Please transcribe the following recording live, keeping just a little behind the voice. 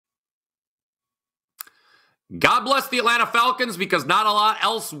God bless the Atlanta Falcons because not a lot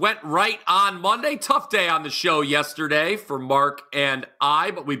else went right on Monday. Tough day on the show yesterday for Mark and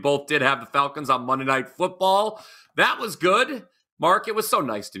I, but we both did have the Falcons on Monday Night Football. That was good. Mark, it was so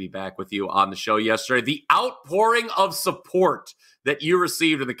nice to be back with you on the show yesterday. The outpouring of support that you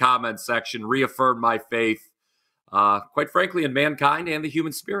received in the comments section reaffirmed my faith, quite frankly, in mankind and the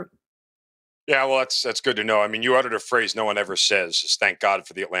human spirit. Yeah, well, that's good to know. I mean, you uttered a phrase no one ever says, is thank God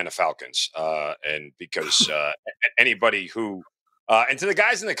for the Atlanta Falcons. And because anybody who, and to the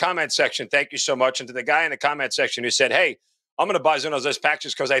guys in the comment section, thank you so much. And to the guy in the comment section who said, hey, I'm going to buy Zinno's this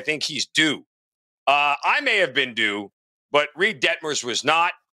packages because I think he's due. I may have been due, but Reed Detmers was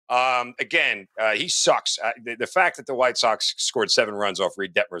not. Again, he sucks. The fact that the White Sox scored 7 runs off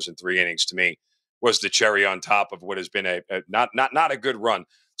Reed Detmers in 3 innings to me was the cherry on top of what has been a not a good run.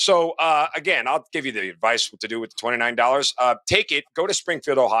 So, again, I'll give you the advice what to do with the $29. Take it, go to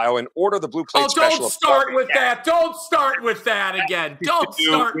Springfield, Ohio, and order the Blue Plate Special. Don't start with that. Don't start with that again. Don't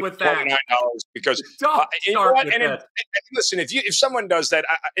start with that. $29 because don't start with that. And listen, if someone does that,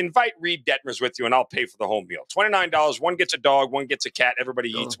 invite Reed Detmers with you, and I'll pay for the whole meal. $29. One gets a dog, one gets a cat. Everybody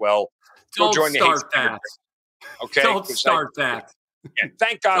eats well. Don't start that. Okay. Don't start that. Yeah,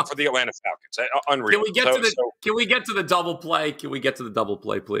 thank God for the Atlanta Falcons. Unreal. Can we get to the double play? Can we get to the double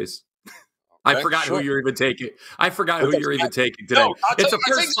play, please? Okay, I forgot who you're even taking. I forgot who you're even taking today. No, it's the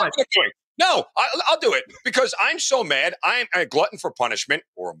first time. No, I'll do it because I'm so mad. I'm a glutton for punishment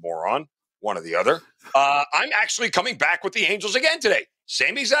or a moron, one or the other. I'm actually coming back with the Angels again today.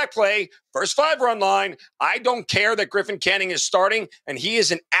 Same exact play, first 5-run line. I don't care that Griffin Canning is starting, and he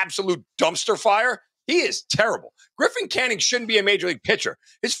is an absolute dumpster fire. He is terrible. Griffin Canning shouldn't be a major league pitcher.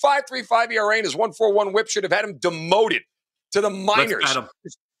 His 5.35 ERA and his 1.41 WHIP should have had him demoted to the minors,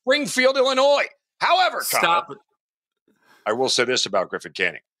 Springfield, Illinois. However, stop it. I will say this about Griffin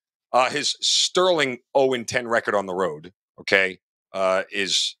Canning: his sterling 0-10 record on the road,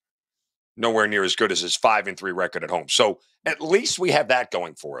 is nowhere near as good as his 5-3 record at home. So at least we have that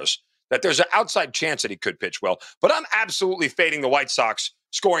going for us. That there's an outside chance that he could pitch well. But I'm absolutely fading the White Sox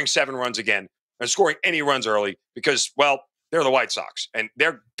scoring 7 runs again. And scoring any runs early because, well, they're the White Sox and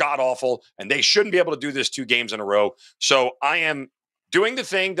they're god-awful and they shouldn't be able to do this 2 games in a row. So I am doing the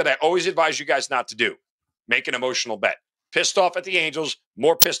thing that I always advise you guys not to do. Make an emotional bet. Pissed off at the Angels,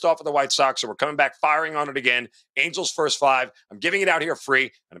 more pissed off at the White Sox, so we're coming back firing on it again. Angels first 5. I'm giving it out here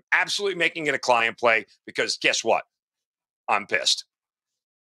free, and I'm absolutely making it a client play because guess what? I'm pissed.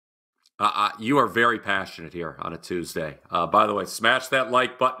 You are very passionate here on a Tuesday. By the way, smash that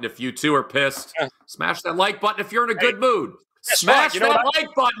like button if you too are pissed. Smash that like button if you're in a good mood. Smash that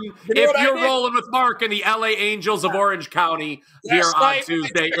like button if you're rolling with Mark and the LA Angels of Orange County here on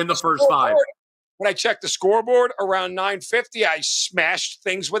Tuesday in the first 5. When I checked the scoreboard around 9:50, I smashed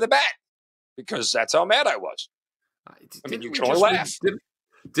things with a bat because that's how mad I was. I mean, you can only laugh.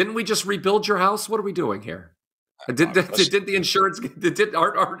 Didn't we just rebuild your house? What are we doing here? Did the insurance?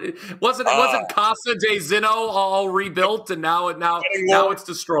 Wasn't Casa de Zinno all rebuilt and now it's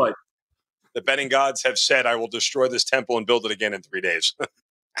destroyed? The betting gods have said, "I will destroy this temple and build it again in 3 days."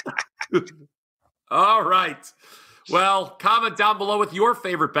 All right. Well, comment down below with your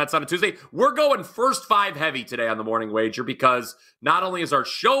favorite bets on a Tuesday. We're going first 5 heavy today on the morning wager because not only is our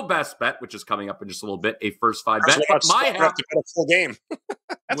show best bet, which is coming up in just a little bit, a first 5 bet, but my half to bet a full game.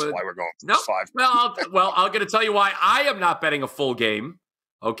 That's why we're going first 5. Well, I'm going to tell you why I am not betting a full game.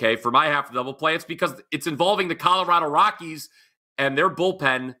 Okay, for my half double play, it's because it's involving the Colorado Rockies and their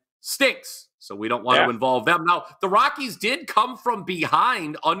bullpen stinks. So we don't want to involve them. Now, the Rockies did come from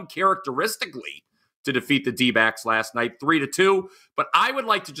behind uncharacteristically to defeat the D-backs last night, 3-2. But I would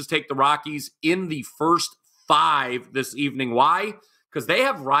like to just take the Rockies in the first 5 this evening. Why? Because they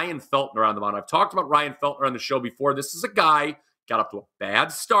have Ryan Feltner on the mound. I've talked about Ryan Feltner on the show before. This is a guy, got up to a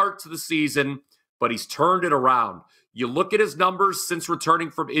bad start to the season, but he's turned it around. You look at his numbers since returning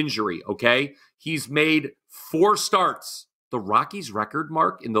from injury, okay? He's made 4 starts. The Rockies' record,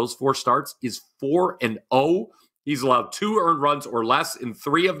 Mark, in those 4 starts is 4-0. He's allowed 2 earned runs or less in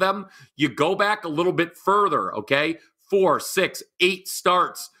 3 of them. You go back a little bit further, okay? 4, 6, 8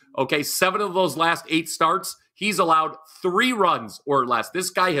 starts. Okay, 7 of those last 8 starts, he's allowed 3 runs or less. This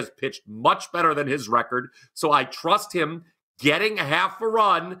guy has pitched much better than his record, so I trust him getting half a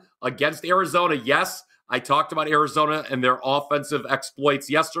run against Arizona. Yes, I talked about Arizona and their offensive exploits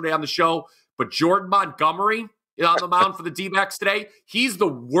yesterday on the show, but Jordan Montgomery on the mound for the D-backs today. He's the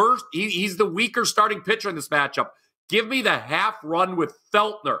worst. He's the weaker starting pitcher in this matchup. Give me the half run with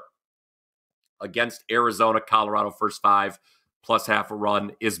Feltner against Arizona. Colorado first 5 plus half a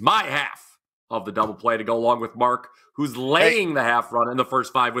run is my half of the double play to go along with Mark, who's laying the half run in the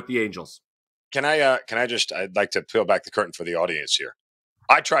first 5 with the Angels. I'd like to peel back the curtain for the audience here.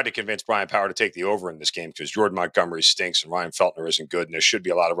 I tried to convince Bryan Power to take the over in this game because Jordan Montgomery stinks and Ryan Feltner isn't good, and there should be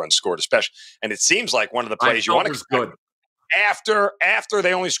a lot of runs scored, especially. And it seems like one of the plays you want to good after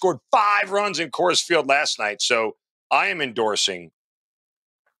they only scored 5 runs in Coors Field last night. So I am endorsing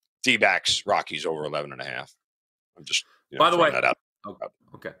D-backs Rockies over 11.5. I'm just by the way that out.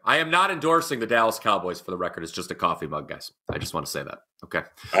 Okay. I am not endorsing the Dallas Cowboys for the record. It's just a coffee mug, guys. I just want to say that. Okay.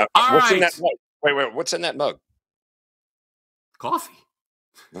 All what's right. in that mug? Wait. What's in that mug? Coffee.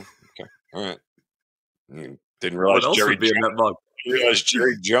 Okay. All right. Didn't realize Jerry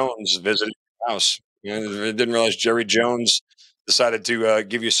Jones visited your house. Didn't realize Jerry Jones decided to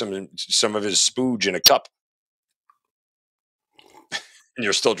give you some of his spooge in a cup. And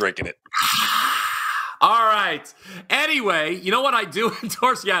you're still drinking it. All right. Anyway, you know what I do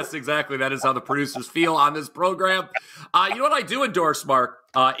endorse? Yes, exactly. That is how the producers feel on this program. You know what I do endorse, Mark?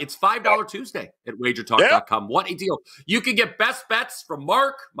 It's $5 Tuesday at WagerTalk.com. What a deal. You can get best bets from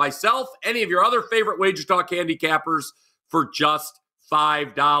Mark, myself, any of your other favorite WagerTalk handicappers for just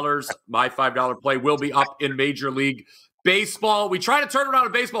 $5. My $5 play will be up in Major League Baseball. We try to turn around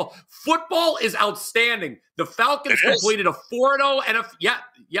in baseball. Football is outstanding. The Falcons completed a 4-0 and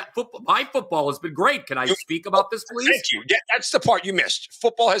football. My football has been great. Can I speak about this, please? Thank you. Yeah, that's the part you missed.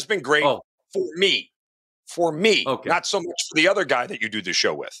 Football has been great for me. Okay. Not so much for the other guy that you do the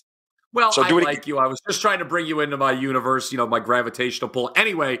show with. Well, so I like you. I was just trying to bring you into my universe, my gravitational pull.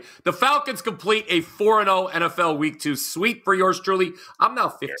 Anyway, the Falcons complete a 4-0 NFL Week 2 sweep for yours truly. I'm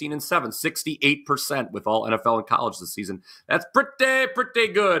now 15-7, 68% with all NFL and college this season. That's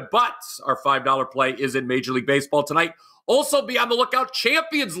pretty good. But our $5 play is in Major League Baseball tonight. Also, be on the lookout.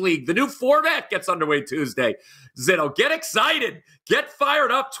 Champions League, the new format gets underway Tuesday. Zinno, get excited. Get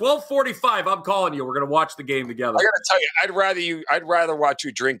fired up. 12:45. I'm calling you. We're going to watch the game together. I got to tell you, I'd rather watch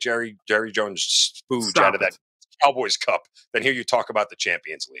you drink Jerry Jones spooge out of that Cowboys cup than hear you talk about the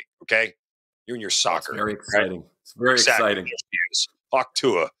Champions League. Okay, you and your soccer. It's very exciting. Right? It's very exciting. Talk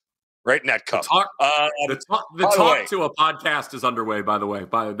to right in that cup. The Talk to a podcast is underway, by the way.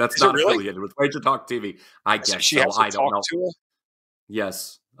 That's not affiliated with WagerTalk TV. I guess so. I don't know. To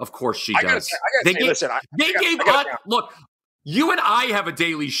yes, of course she does. Look, you and I have a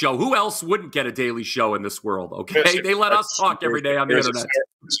daily show. Who else wouldn't get a daily show in this world? Okay, they let us talk every day on the internet.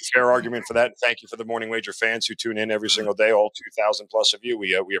 There's a fair argument for that. Thank you for the Morning Wager fans who tune in every single day. All 2,000 plus of you.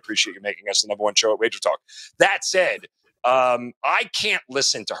 We appreciate you making us the #1 show at WagerTalk. That said. I can't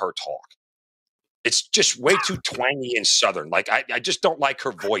listen to her talk. It's just way too twangy and southern. Like I just don't like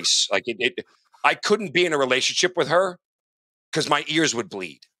her voice. Like I couldn't be in a relationship with her because my ears would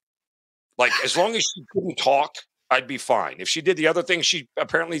bleed. Like as long as she couldn't talk, I'd be fine. If she did the other things she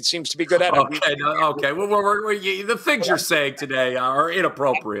apparently seems to be good at. Okay. Well, the things you're saying today are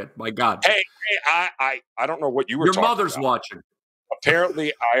inappropriate. My God. Hey, I don't know what you were. Your talking mother's about. watching.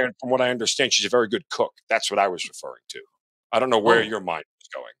 Apparently, from what I understand, she's a very good cook. That's what I was referring to. I don't know where your mind was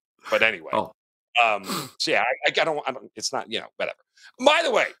going, but anyway. So yeah, I don't. It's not, whatever. By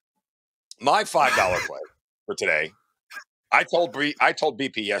the way, my $5 play for today. I told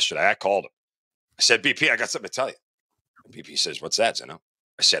BP yesterday. I called him. I said, BP, I got something to tell you. And BP says, "What's that, Zinno?"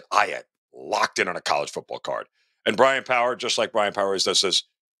 I said, I had locked in on a college football card, and Bryan Power, just like Bryan Power says,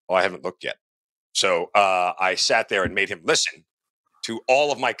 "Oh, I haven't looked yet." So I sat there and made him listen to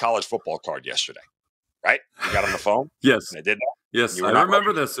all of my college football card yesterday, right? You got on the phone? Yes. And I did that? Yes, I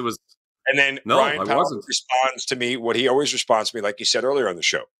remember this. It was. And then Bryan Power responds to me what he always responds to me, like he said earlier on the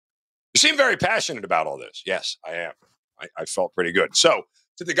show. You seem very passionate about all this. Yes, I am. I felt pretty good. So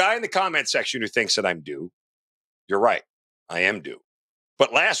to the guy in the comment section who thinks that I'm due, you're right. I am due.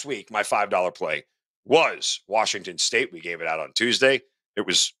 But last week, my $5 play was Washington State. We gave it out on Tuesday. It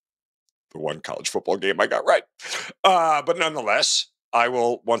was the one college football game I got right. But nonetheless, I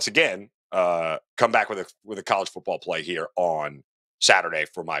will once again come back with a college football play here on Saturday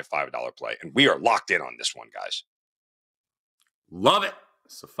for my $5 play. And we are locked in on this one, guys. Love it.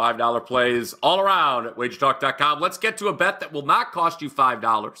 So $5 plays all around at WagerTalk.com. Let's get to a bet that will not cost you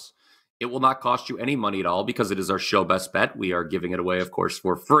 $5. It will not cost you any money at all because it is our show best bet. We are giving it away, of course,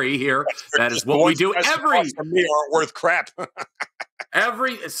 for free here. That is what we do every. For me aren't worth crap.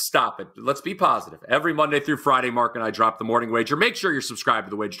 Stop it. Let's be positive. Every Monday through Friday, Mark and I drop the morning wager. Make sure you're subscribed to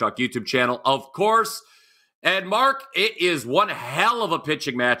the Wager Talk YouTube channel, of course. And Mark, it is one hell of a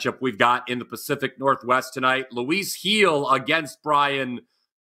pitching matchup we've got in the Pacific Northwest tonight. Luis Gil against Bryan.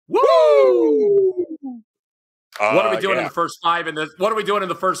 Woo! What are we doing in the first five? What are we doing in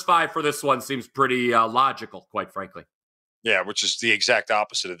the first five for this one? Seems pretty logical, quite frankly. Yeah, which is the exact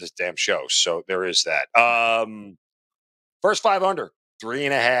opposite of this damn show. So there is that. First five under.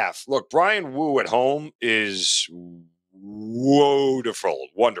 3.5. Look, Bryan Wu at home is wonderful.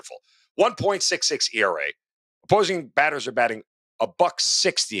 1.66 ERA. Opposing batters are batting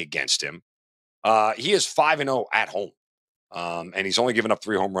 $1.60 against him. He is 5-0 at home. And he's only given up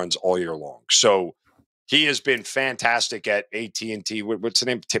 3 home runs all year long. So he has been fantastic at AT&T. What's the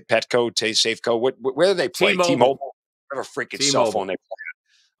name? Petco, Safeco. Where do they play? T-Mobile. Whatever freaking cell phone they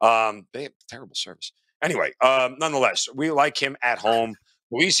play. They have terrible service. Anyway, nonetheless, we like him at home.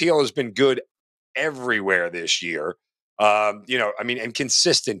 Luis Gil has been good everywhere this year. And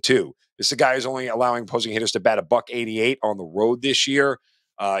consistent too. This is a guy who's only allowing opposing hitters to bat $188 on the road this year.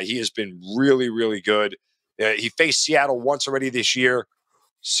 He has been really, really good. He faced Seattle once already this year.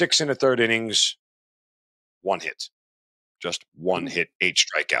 6 1/3 innings, 1 hit. Just 1 hit, 8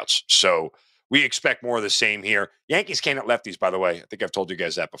 strikeouts. So we expect more of the same here. Yankees can't hit lefties, by the way. I think I've told you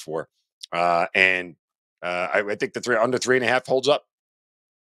guys that before. I think the under 3.5 holds up.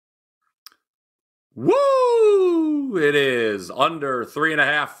 Woo! It is under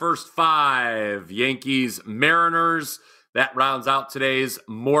 3.5. First 5. Yankees, Mariners. That rounds out today's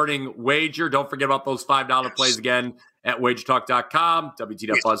morning wager. Don't forget about those $5 plays again at WagerTalk.com,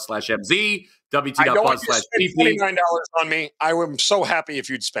 WT.Buzz/MZ, WT.Buzz/PP. $29 on me. I am so happy if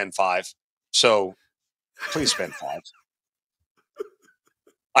you'd spend $5. So please spend $5.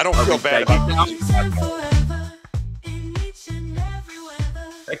 I don't feel bad about that.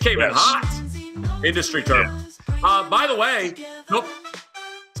 That came in hot. Industry term. By the way,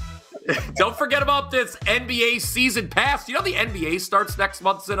 don't forget about this NBA season pass. You know the NBA starts next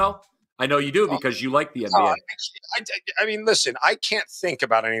month, Zinno? I know you do because you like the NBA. I mean, listen, I can't think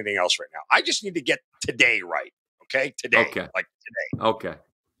about anything else right now. I just need to get today right. Okay? Today. Okay. Like today. Okay.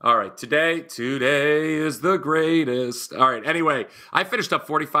 All right. Today is the greatest. All right. Anyway, I finished up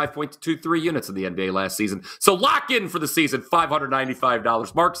 45.23 units in the NBA last season. So lock in for the season,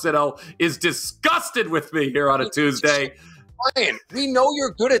 $595. Mark Zinno is disgusted with me here on a Tuesday. Bryan, we know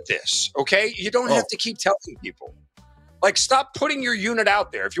you're good at this, okay? You don't have to keep telling people. Like, stop putting your unit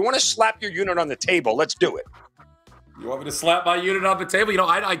out there. If you want to slap your unit on the table, let's do it. You want me to slap my unit on the table? You know,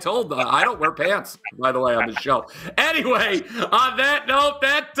 I told I don't wear pants, by the way, on the show. Anyway, on that note,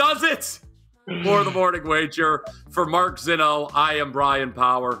 that does it for the morning wager. For Mark Zinno, I am Bryan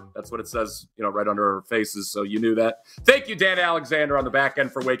Power. That's what it says, right under our faces, so you knew that. Thank you, Dan Alexander, on the back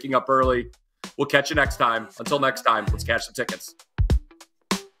end for waking up early. We'll catch you next time. Until next time, let's cash the tickets.